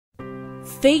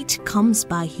Faith comes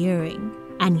by hearing,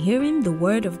 and hearing the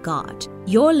word of God.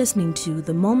 You're listening to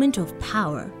The Moment of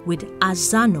Power with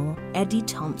Azano Eddie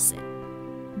Thompson.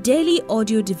 Daily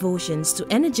audio devotions to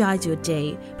energize your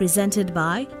day, presented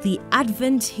by the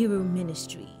Advent Hero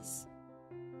Ministries.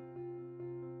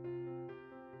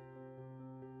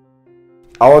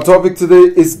 Our topic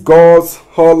today is God's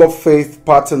Hall of Faith,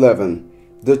 Part 11,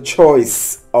 the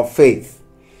choice of faith.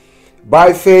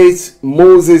 By faith,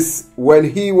 Moses,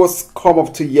 when he was come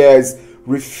up to years,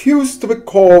 refused to be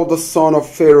called the son of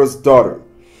Pharaoh's daughter,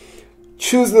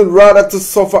 choosing rather to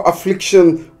suffer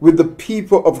affliction with the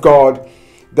people of God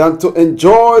than to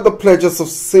enjoy the pleasures of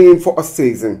sin for a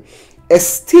season,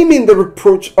 esteeming the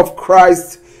reproach of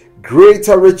Christ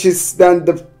greater riches than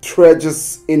the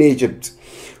treasures in Egypt.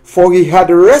 For he had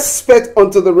respect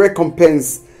unto the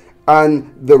recompense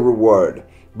and the reward.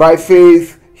 By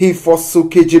faith he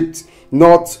forsook Egypt,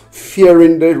 not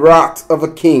fearing the wrath of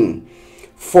a king.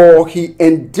 For he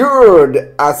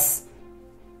endured as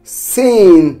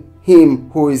seeing him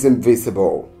who is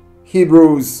invisible.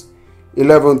 Hebrews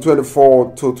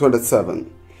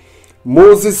 11:24-27.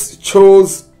 Moses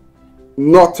chose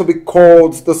not to be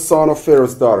called the son of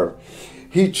Pharaoh's daughter.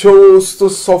 He chose to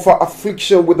suffer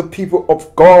affliction with the people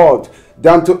of God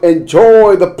than to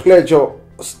enjoy the pleasure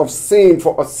of sin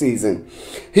for a season.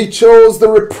 He chose the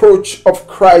reproach of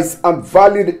Christ and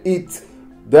valued it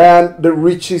than the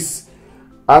riches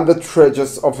and the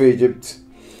treasures of Egypt.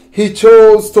 He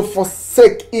chose to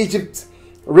forsake Egypt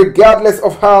regardless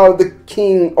of how the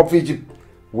king of Egypt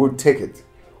would take it.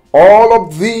 All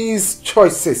of these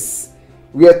choices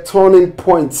were turning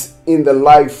points in the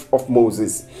life of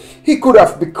Moses. He could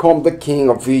have become the king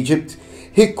of Egypt.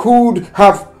 He could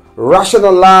have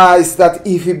rationalized that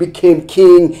if he became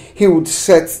king, he would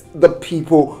set the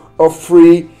people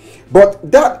free. But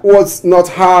that was not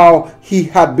how he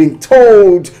had been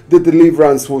told the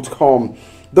deliverance would come.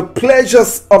 The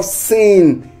pleasures of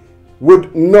sin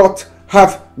would not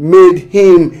have made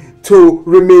him to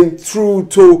remain true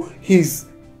to his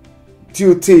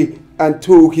duty and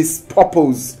to his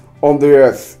purpose on the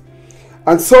earth.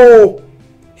 And so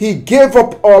he gave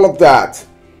up all of that.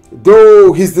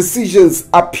 Though his decisions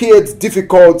appeared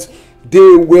difficult,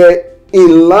 they were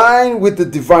in line with the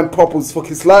divine purpose for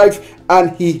his life,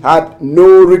 and he had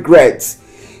no regrets.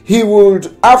 He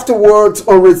would afterwards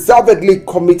unreservedly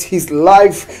commit his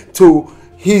life to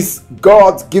his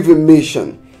God-given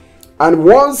mission. And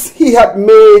once he had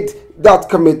made that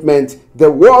commitment,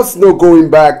 there was no going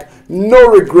back, no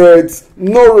regrets,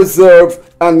 no reserve,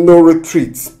 and no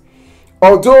retreat.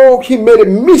 Although he made a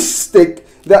mistake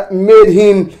that made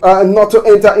him not to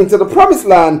enter into the promised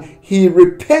land, he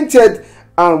repented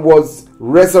and was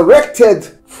resurrected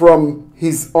from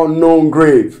his unknown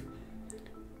grave.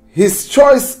 His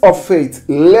choice of faith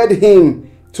led him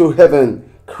to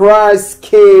heaven. Christ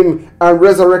came and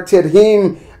resurrected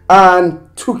him and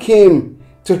took him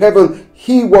to heaven.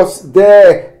 He was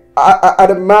there at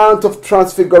the Mount of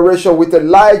Transfiguration with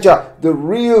Elijah. The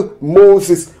real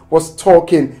Moses was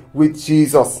talking with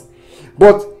Jesus.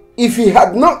 But if he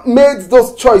had not made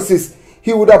those choices,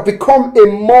 he would have become a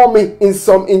mummy in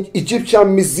some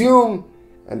Egyptian museum.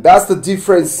 And that's the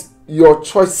difference your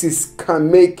choices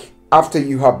can make after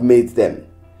you have made them.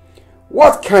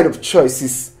 What kind of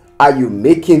choices are you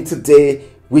making today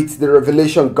with the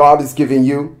revelation God is giving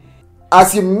you?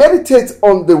 As you meditate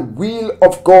on the will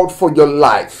of God for your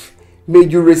life, may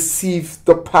you receive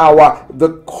the power,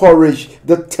 the courage,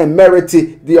 the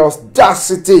temerity, the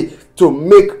audacity to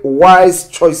make wise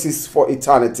choices for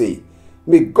eternity.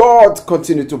 May God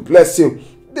continue to bless you.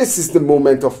 This is the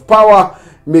moment of power.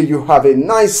 May you have a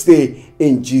nice day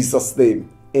in Jesus' name.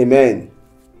 Amen.